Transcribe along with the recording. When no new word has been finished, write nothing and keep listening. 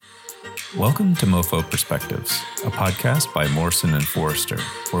Welcome to MoFo Perspectives, a podcast by Morrison & Foerster,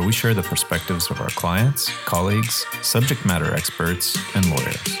 where we share the perspectives of our clients, colleagues, subject matter experts, and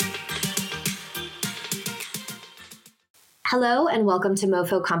lawyers. Hello and welcome to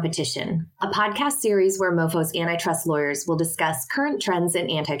MoFo Competition, a podcast series where MoFo's antitrust lawyers will discuss current trends in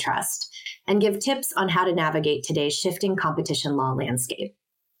antitrust and give tips on how to navigate today's shifting competition law landscape.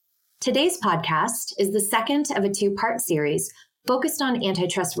 Today's podcast is the second of a two-part series focused on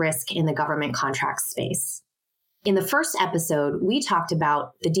antitrust risk in the government contract space. In the first episode, we talked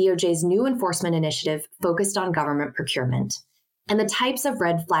about the DOJ's new enforcement initiative focused on government procurement and the types of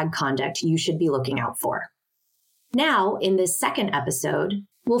red flag conduct you should be looking out for. Now, in this second episode,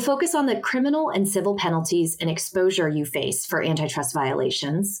 we'll focus on the criminal and civil penalties and exposure you face for antitrust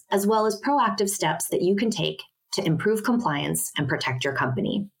violations, as well as proactive steps that you can take to improve compliance and protect your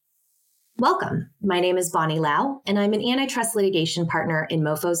company. Welcome. My name is Bonnie Lau, and I'm an antitrust litigation partner in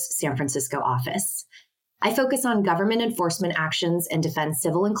MoFo's San Francisco office. I focus on government enforcement actions and defend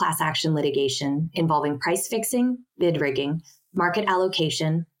civil and class action litigation involving price fixing, bid rigging, market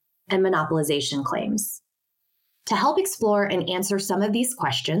allocation, and monopolization claims. To help explore and answer some of these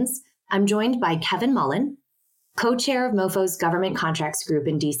questions, I'm joined by Kevin Mullen, co-chair of MoFo's Government Contracts Group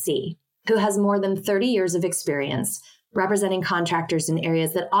in DC, who has more than 30 years of experience representing contractors in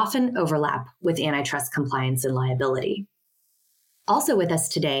areas that often overlap with antitrust compliance and liability. Also with us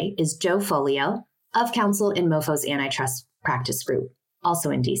today is Joe Folio, of counsel in MoFo's Antitrust Practice Group,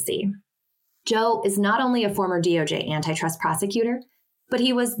 also in DC. Joe is not only a former DOJ antitrust prosecutor, but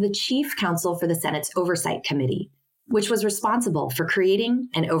he was the chief counsel for the Senate's Oversight Committee, which was responsible for creating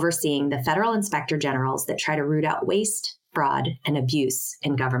and overseeing the federal inspector generals that try to root out waste, fraud, and abuse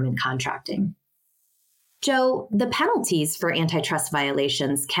in government contracting. Joe, the penalties for antitrust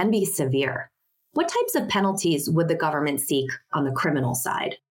violations can be severe. What types of penalties would the government seek on the criminal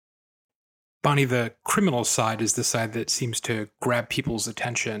side? Bonnie, the criminal side is the side that seems to grab people's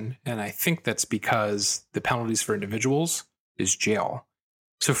attention, and I think that's because the penalties for individuals is jail.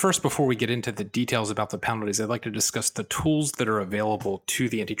 So first, before we get into the details about the penalties, I'd like to discuss the tools that are available to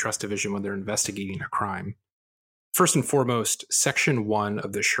the Antitrust Division when they're investigating a crime. First and foremost, Section 1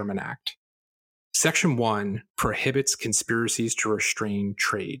 of the Sherman Act. Section 1 prohibits conspiracies to restrain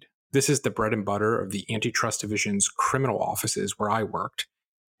trade. This is the bread and butter of the Antitrust Division's criminal offices where I worked.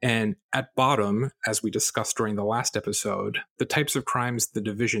 And at bottom, as we discussed during the last episode, the types of crimes the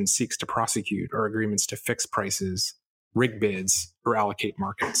division seeks to prosecute are agreements to fix prices, rig bids, or allocate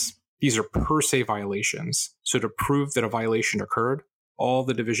markets. These are per se violations. So to prove that a violation occurred, all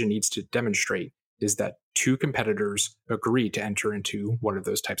the division needs to demonstrate is that two competitors agree to enter into one of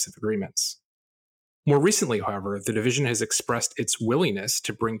those types of agreements. More recently, however, the division has expressed its willingness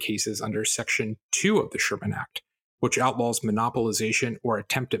to bring cases under Section 2 of the Sherman Act, which outlaws monopolization or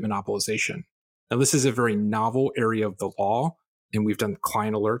attempted monopolization. Now, this is a very novel area of the law, and we've done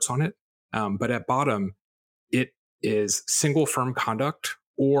client alerts on it. But at bottom, it is single firm conduct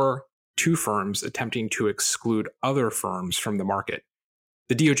or two firms attempting to exclude other firms from the market.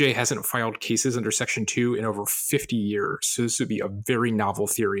 The DOJ hasn't filed cases under Section 2 in over 50 years, so this would be a very novel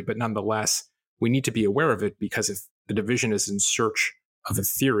theory, but nonetheless, we need to be aware of it because if the division is in search of a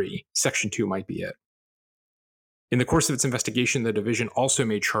theory, Section 2 might be it. In the course of its investigation, the division also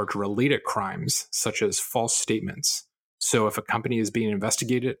may charge related crimes, such as false statements. So if a company is being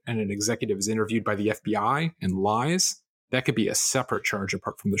investigated and an executive is interviewed by the FBI and lies, that could be a separate charge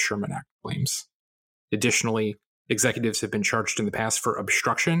apart from the Sherman Act claims. Additionally, executives have been charged in the past for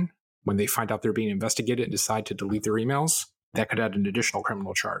obstruction. When they find out they're being investigated and decide to delete their emails, that could add an additional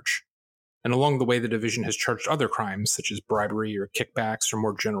criminal charge. And along the way, the division has charged other crimes, such as bribery or kickbacks or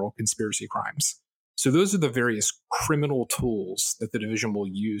more general conspiracy crimes. So those are the various criminal tools that the division will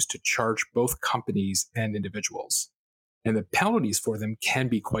use to charge both companies and individuals. And the penalties for them can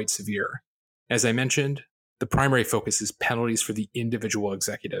be quite severe. As I mentioned, the primary focus is penalties for the individual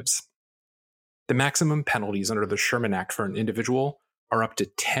executives. The maximum penalties under the Sherman Act for an individual are up to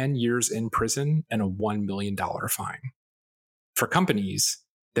 10 years in prison and a $1 million fine. For companies,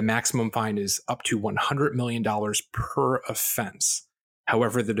 the maximum fine is up to $100 million per offense.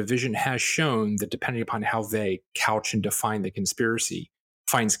 However, the division has shown that depending upon how they couch and define the conspiracy,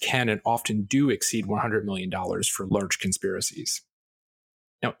 fines can and often do exceed $100 million for large conspiracies.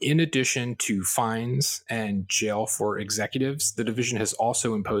 Now, in addition to fines and jail for executives, the division has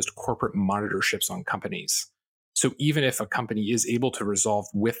also imposed corporate monitorships on companies. So even if a company is able to resolve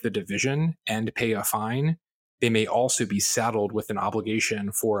with the division and pay a fine, they may also be saddled with an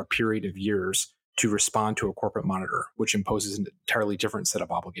obligation for a period of years to respond to a corporate monitor, which imposes an entirely different set of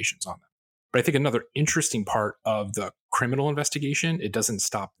obligations on them. But I think another interesting part of the criminal investigation, it doesn't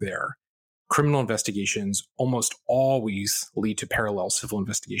stop there. criminal investigations almost always lead to parallel civil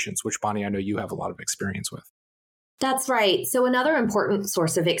investigations, which, Bonnie, I know you have a lot of experience with. That's right. So another important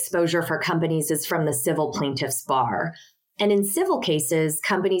source of exposure for companies is from the civil plaintiffs bar. And in civil cases,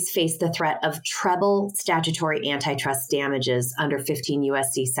 companies face the threat of treble statutory antitrust damages under 15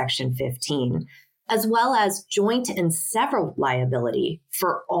 U.S.C. Section 15, as well as joint and several liability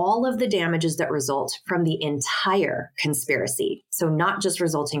for all of the damages that result from the entire conspiracy. So not just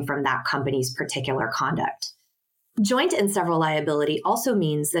resulting from that company's particular conduct. Joint and several liability also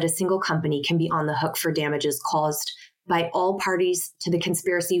means that a single company can be on the hook for damages caused by all parties to the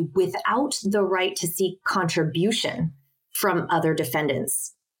conspiracy without the right to seek contribution from other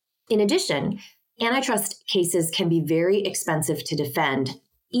defendants. In addition, antitrust cases can be very expensive to defend,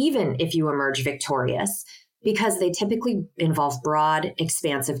 even if you emerge victorious, because they typically involve broad,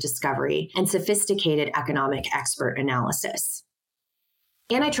 expansive discovery and sophisticated economic expert analysis.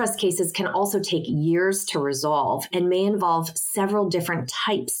 Antitrust cases can also take years to resolve and may involve several different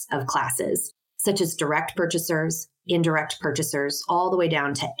types of classes, such as direct purchasers, indirect purchasers, all the way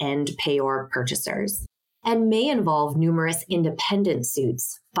down to end payor purchasers, and may involve numerous independent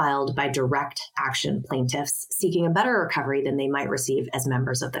suits filed by direct action plaintiffs seeking a better recovery than they might receive as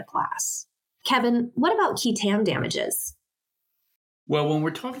members of the class. Kevin, what about qui tam damages? Well, when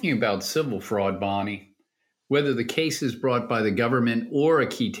we're talking about civil fraud, Bonnie, whether the case is brought by the government or a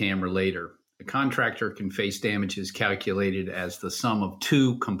qui tam relator, a contractor can face damages calculated as the sum of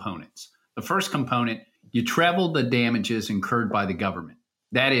two components. The first component, you treble the damages incurred by the government.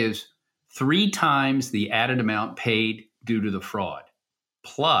 That is 3 times the added amount paid due to the fraud,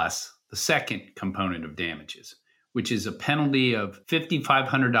 plus the second component of damages, which is a penalty of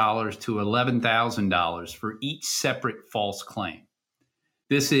 $5,500 to $11,000 for each separate false claim.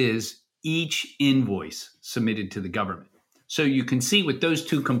 This is each invoice submitted to the government. So you can see with those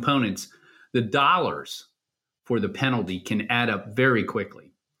two components, the dollars for the penalty can add up very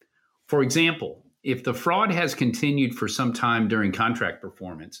quickly. For example, if the fraud has continued for some time during contract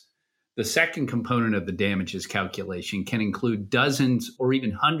performance, the second component of the damages calculation can include dozens or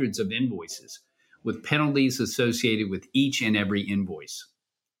even hundreds of invoices with penalties associated with each and every invoice.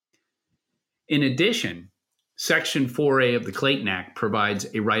 In addition, Section 4A of the Clayton Act provides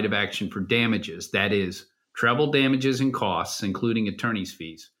a right of action for damages, that is, treble damages and costs, including attorney's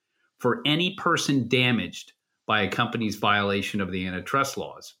fees, for any person damaged by a company's violation of the antitrust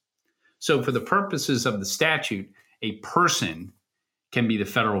laws. So for the purposes of the statute, a person can be the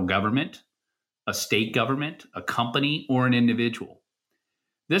federal government, a state government, a company, or an individual.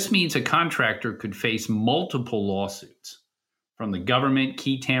 This means a contractor could face multiple lawsuits from the government,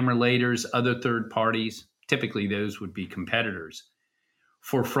 qui tam relators, other third parties, typically those would be competitors,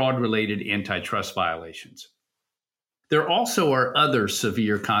 for fraud-related antitrust violations. There also are other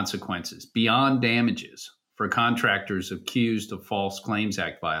severe consequences beyond damages for contractors accused of False Claims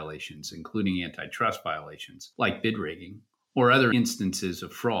Act violations, including antitrust violations like bid rigging or other instances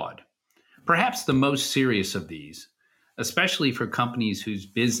of fraud. Perhaps the most serious of these, especially for companies whose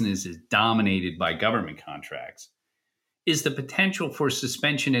business is dominated by government contracts, is the potential for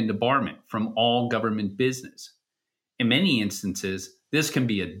suspension and debarment from all government business. In many instances, this can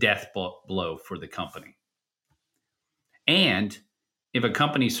be a death blow for the company. And if a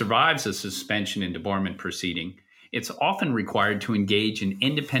company survives a suspension and debarment proceeding, it's often required to engage an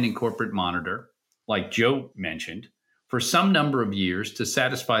independent corporate monitor, like Joe mentioned, for some number of years to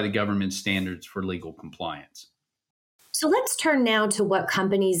satisfy the government's standards for legal compliance. So let's turn now to what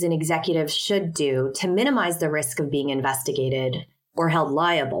companies and executives should do to minimize the risk of being investigated or held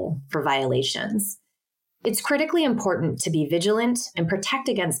liable for violations. It's critically important to be vigilant and protect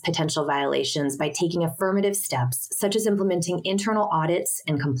against potential violations by taking affirmative steps, such as implementing internal audits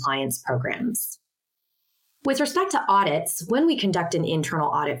and compliance programs. With respect to audits, when we conduct an internal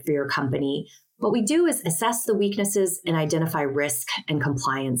audit for your company, what we do is assess the weaknesses and identify risk and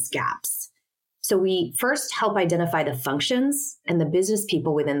compliance gaps. So we first help identify the functions and the business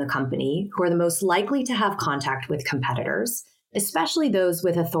people within the company who are the most likely to have contact with competitors, especially those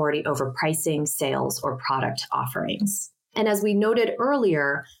with authority over pricing, sales, or product offerings. And as we noted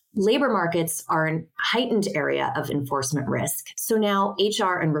earlier, labor markets are a heightened area of enforcement risk. So now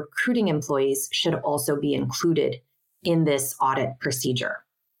HR and recruiting employees should also be included in this audit procedure.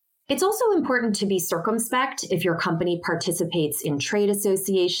 It's also important to be circumspect if your company participates in trade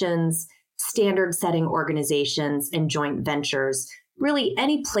associations, standard-setting organizations, and joint ventures, really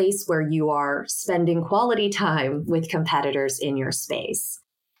any place where you are spending quality time with competitors in your space.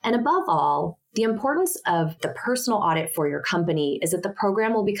 And above all, the importance of the personal audit for your company is that the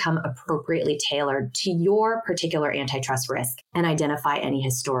program will become appropriately tailored to your particular antitrust risk and identify any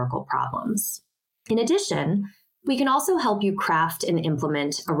historical problems. In addition, we can also help you craft and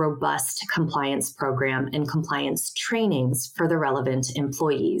implement a robust compliance program and compliance trainings for the relevant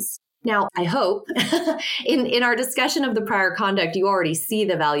employees. Now, I hope in our discussion of the prior conduct, you already see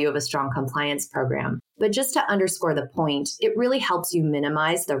the value of a strong compliance program. But just to underscore the point, it really helps you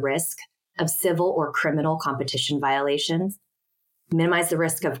minimize the risk of civil or criminal competition violations, minimize the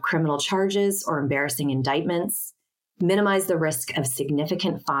risk of criminal charges or embarrassing indictments, minimize the risk of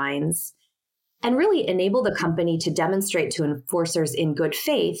significant fines, and really enable the company to demonstrate to enforcers in good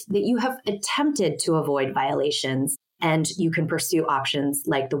faith that you have attempted to avoid violations, and you can pursue options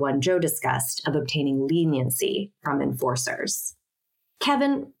like the one Joe discussed of obtaining leniency from enforcers.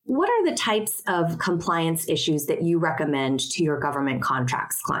 Kevin, what are the types of compliance issues that you recommend to your government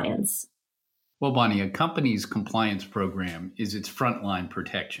contracts clients? Well, Bonnie, a company's compliance program is its frontline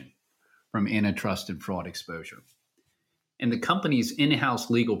protection from antitrust and fraud exposure. And the company's in-house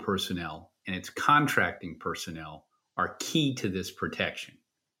legal personnel and its contracting personnel are key to this protection.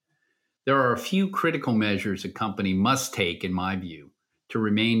 There are a few critical measures a company must take, in my view, to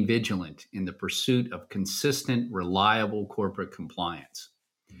remain vigilant in the pursuit of consistent, reliable corporate compliance.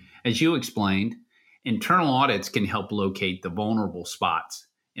 As you explained, internal audits can help locate the vulnerable spots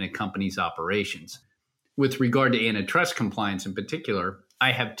in a company's operations. With regard to antitrust compliance in particular,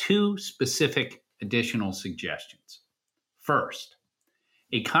 I have two specific additional suggestions. First,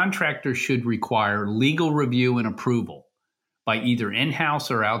 a contractor should require legal review and approval by either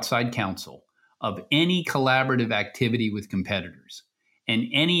in-house or outside counsel of any collaborative activity with competitors and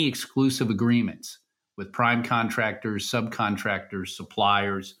any exclusive agreements with prime contractors, subcontractors,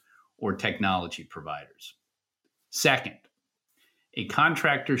 suppliers, or technology providers. Second, a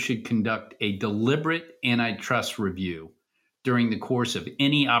contractor should conduct a deliberate antitrust review during the course of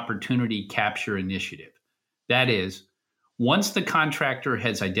any opportunity capture initiative. That is, once the contractor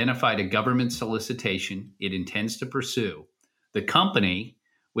has identified a government solicitation it intends to pursue, the company,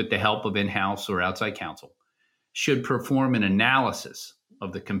 with the help of in-house or outside counsel, should perform an analysis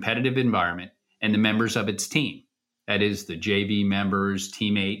of the competitive environment and the members of its team, that is, the JV members,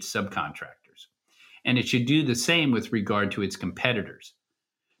 teammates, subcontractors. And it should do the same with regard to its competitors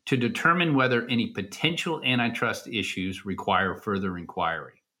to determine whether any potential antitrust issues require further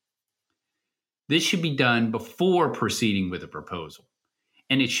inquiry. This should be done before proceeding with a proposal,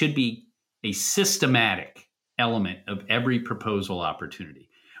 and it should be a systematic element of every proposal opportunity.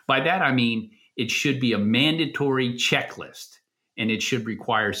 By that, I mean it should be a mandatory checklist, and it should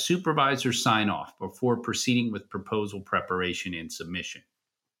require supervisor sign-off before proceeding with proposal preparation and submission.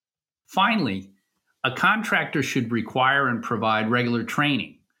 Finally, a contractor should require and provide regular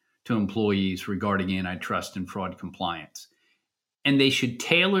training to employees regarding antitrust and fraud compliance, and they should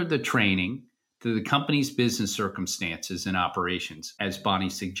tailor the training to the company's business circumstances and operations, as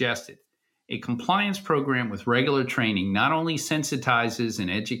Bonnie suggested. A compliance program with regular training not only sensitizes and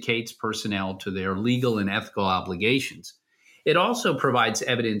educates personnel to their legal and ethical obligations, it also provides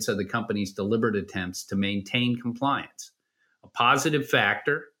evidence of the company's deliberate attempts to maintain compliance, a positive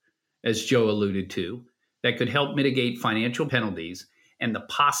factor, as Joe alluded to, that could help mitigate financial penalties and the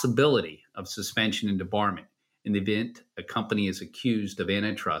possibility of suspension and debarment in the event a company is accused of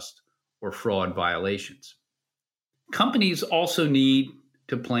antitrust or fraud violations. Companies also need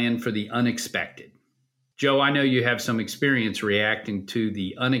to plan for the unexpected. Joe, I know you have some experience reacting to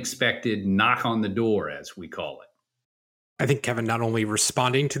the unexpected knock on the door, as we call it. I think, Kevin, not only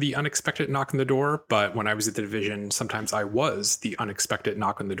responding to the unexpected knock on the door, but when I was at the division, sometimes I was the unexpected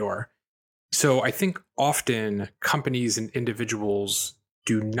knock on the door. So I think often companies and individuals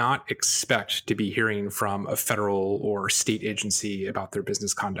do not expect to be hearing from a federal or state agency about their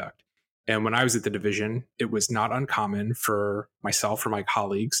business conduct. And when I was at the division, it was not uncommon for myself or my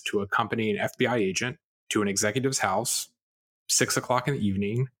colleagues to accompany an FBI agent to an executive's house, 6 o'clock in the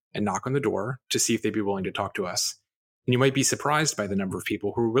evening, and knock on the door to see if they'd be willing to talk to us. And you might be surprised by the number of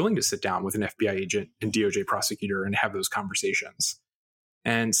people who are willing to sit down with an FBI agent and DOJ prosecutor and have those conversations.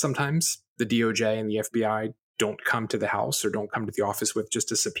 And sometimes the DOJ and the FBI don't come to the house or don't come to the office with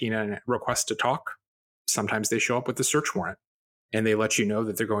just a subpoena and a request to talk. Sometimes they show up with a search warrant. And they let you know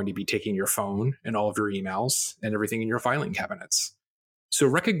that they're going to be taking your phone and all of your emails and everything in your filing cabinets. So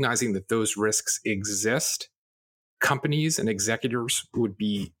recognizing that those risks exist, companies and executives would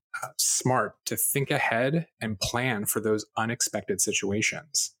be smart to think ahead and plan for those unexpected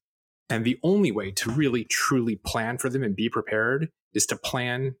situations. And the only way to really truly plan for them and be prepared is to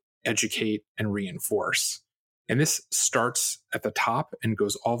plan, educate, and reinforce. And this starts at the top and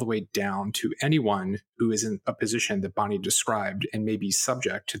goes all the way down to anyone who is in a position that Bonnie described and may be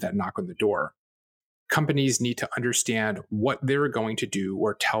subject to that knock on the door. Companies need to understand what they're going to do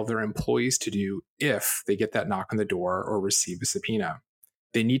or tell their employees to do if they get that knock on the door or receive a subpoena.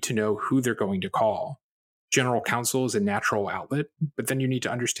 They need to know who they're going to call. General counsel is a natural outlet, but then you need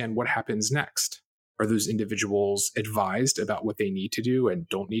to understand what happens next. Are those individuals advised about what they need to do and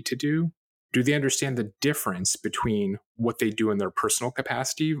don't need to do? Do they understand the difference between what they do in their personal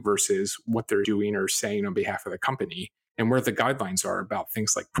capacity versus what they're doing or saying on behalf of the company, and where the guidelines are about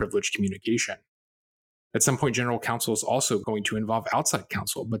things like privileged communication? At some point, general counsel is also going to involve outside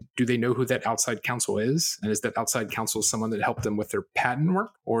counsel, but do they know who that outside counsel is? And is that outside counsel someone that helped them with their patent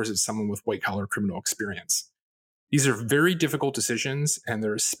work, or is it someone with white-collar criminal experience? These are very difficult decisions, and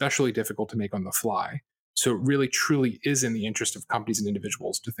they're especially difficult to make on the fly. So it really, truly is in the interest of companies and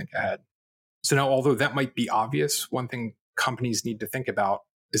individuals to think ahead. So now, although that might be obvious, one thing companies need to think about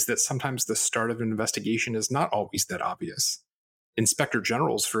is that sometimes the start of an investigation is not always that obvious. Inspector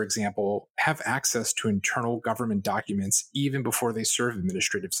generals, for example, have access to internal government documents even before they serve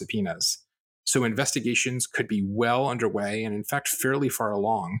administrative subpoenas. So investigations could be well underway and, in fact, fairly far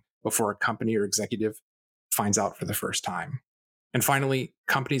along before a company or executive finds out for the first time. And finally,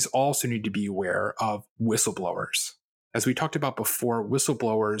 companies also need to be aware of whistleblowers. As we talked about before,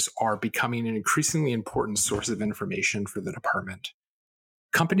 whistleblowers are becoming an increasingly important source of information for the department.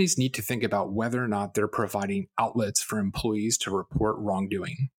 Companies need to think about whether or not they're providing outlets for employees to report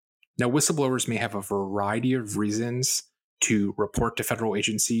wrongdoing. Now, whistleblowers may have a variety of reasons to report to federal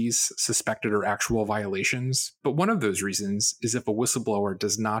agencies suspected or actual violations, but one of those reasons is if a whistleblower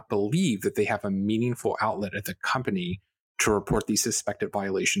does not believe that they have a meaningful outlet at the company to report these suspected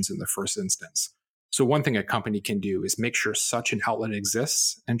violations in the first instance. So one thing a company can do is make sure such an outlet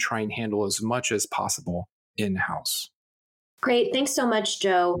exists and try and handle as much as possible in-house. Great. Thanks so much,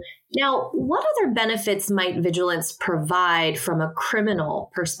 Joe. Now, what other benefits might vigilance provide from a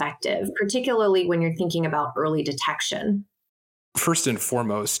criminal perspective, particularly when you're thinking about early detection? First and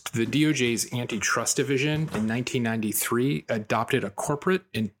foremost, the DOJ's Antitrust Division in 1993 adopted a corporate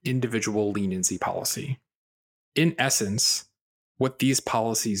and individual leniency policy. In essence, what these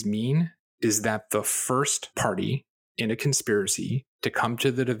policies mean is that the first party in a conspiracy to come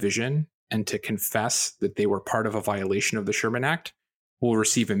to the division and to confess that they were part of a violation of the Sherman Act will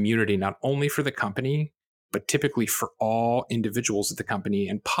receive immunity not only for the company, but typically for all individuals at the company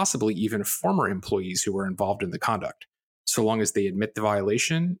and possibly even former employees who were involved in the conduct, so long as they admit the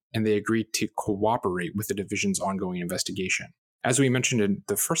violation and they agree to cooperate with the division's ongoing investigation. As we mentioned in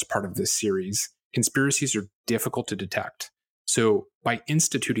the first part of this series, conspiracies are difficult to detect. So by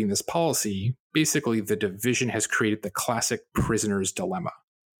instituting this policy, basically the division has created the classic prisoner's dilemma.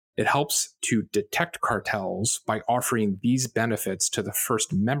 It helps to detect cartels by offering these benefits to the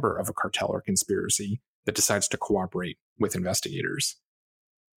first member of a cartel or conspiracy that decides to cooperate with investigators.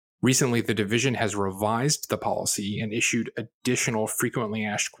 Recently, the division has revised the policy and issued additional frequently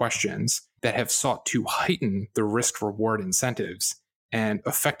asked questions that have sought to heighten the risk-reward incentives. And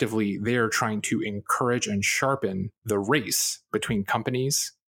effectively, they are trying to encourage and sharpen the race between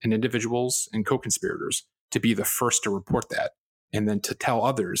companies and individuals and co-conspirators to be the first to report that, and then to tell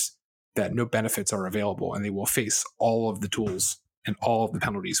others that no benefits are available and they will face all of the tools and all of the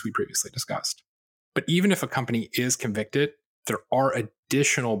penalties we previously discussed. But even if a company is convicted, there are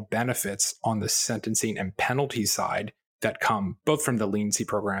additional benefits on the sentencing and penalty side that come both from the leniency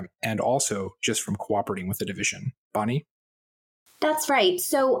program and also just from cooperating with the division. Bonnie? That's right.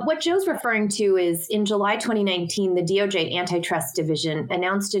 So what Joe's referring to is in July 2019, the DOJ Antitrust Division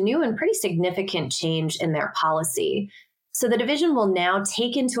announced a new and pretty significant change in their policy. So the division will now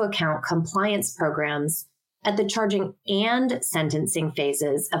take into account compliance programs at the charging and sentencing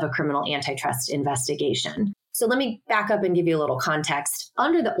phases of a criminal antitrust investigation. So let me back up and give you a little context.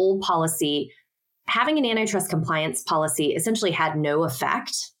 Under the old policy, having an antitrust compliance policy essentially had no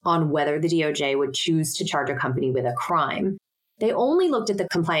effect on whether the DOJ would choose to charge a company with a crime. They only looked at the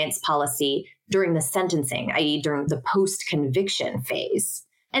compliance policy during the sentencing, i.e. during the post-conviction phase.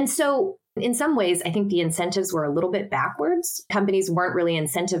 And so in some ways, I think the incentives were a little bit backwards. Companies weren't really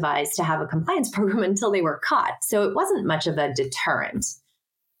incentivized to have a compliance program until they were caught. So it wasn't much of a deterrent.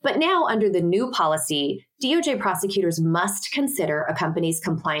 But now under the new policy, DOJ prosecutors must consider a company's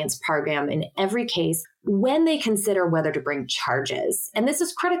compliance program in every case when they consider whether to bring charges. And this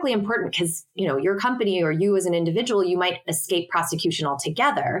is critically important because, your company or you as an individual, you might escape prosecution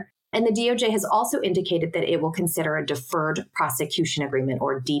altogether. And the DOJ has also indicated that it will consider a deferred prosecution agreement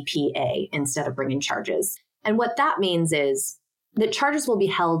or DPA instead of bringing charges. And what that means is that charges will be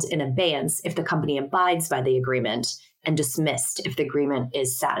held in abeyance if the company abides by the agreement and dismissed if the agreement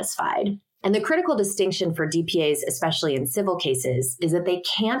is satisfied. And the critical distinction for DPAs, especially in civil cases, is that they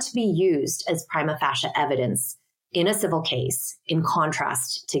can't be used as prima facie evidence in a civil case, in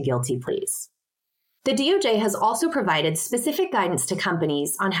contrast to guilty pleas. The DOJ has also provided specific guidance to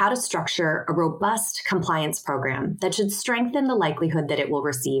companies on how to structure a robust compliance program that should strengthen the likelihood that it will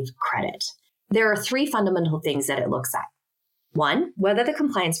receive credit. There are 3 fundamental things that it looks at. 1, whether the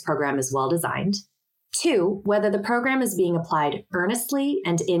compliance program is well designed. 2, whether the program is being applied earnestly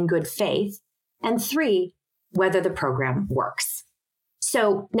and in good faith. And 3, whether the program works.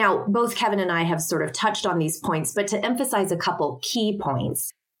 So now both Kevin and I have sort of touched on these points, but to emphasize a couple key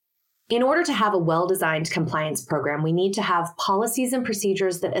points. In order to have a well-designed compliance program, we need to have policies and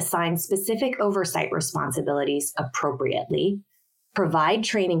procedures that assign specific oversight responsibilities appropriately, provide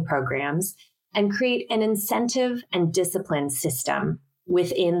training programs, and create an incentive and discipline system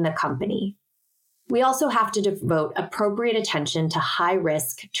within the company. We also have to devote appropriate attention to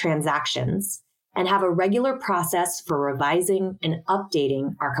high-risk transactions and have a regular process for revising and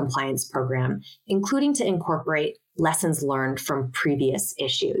updating our compliance program, including to incorporate lessons learned from previous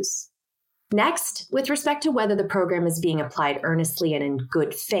issues. Next, with respect to whether the program is being applied earnestly and in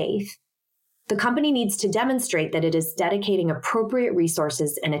good faith, the company needs to demonstrate that it is dedicating appropriate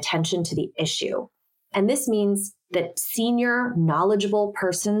resources and attention to the issue. And this means that senior, knowledgeable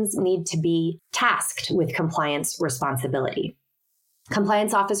persons need to be tasked with compliance responsibility.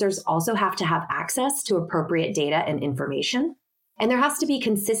 Compliance officers also have to have access to appropriate data and information, and there has to be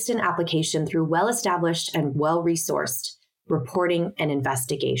consistent application through well-established and well-resourced reporting and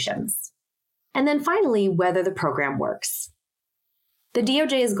investigations. And then finally, whether the program works. The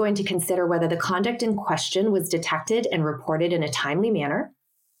DOJ is going to consider whether the conduct in question was detected and reported in a timely manner,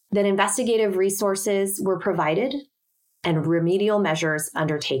 that investigative resources were provided, and remedial measures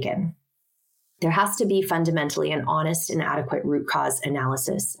undertaken. There has to be fundamentally an honest and adequate root cause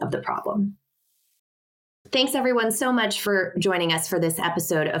analysis of the problem. Thanks everyone so much for joining us for this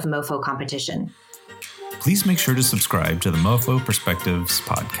episode of MoFo Competition. Please make sure to subscribe to the MoFo Perspectives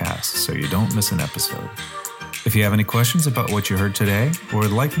podcast so you don't miss an episode. If you have any questions about what you heard today or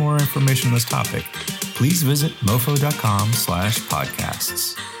would like more information on this topic, please visit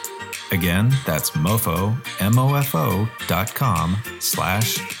mofo.com/podcasts. Again, that's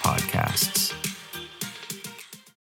mofo.com/podcasts.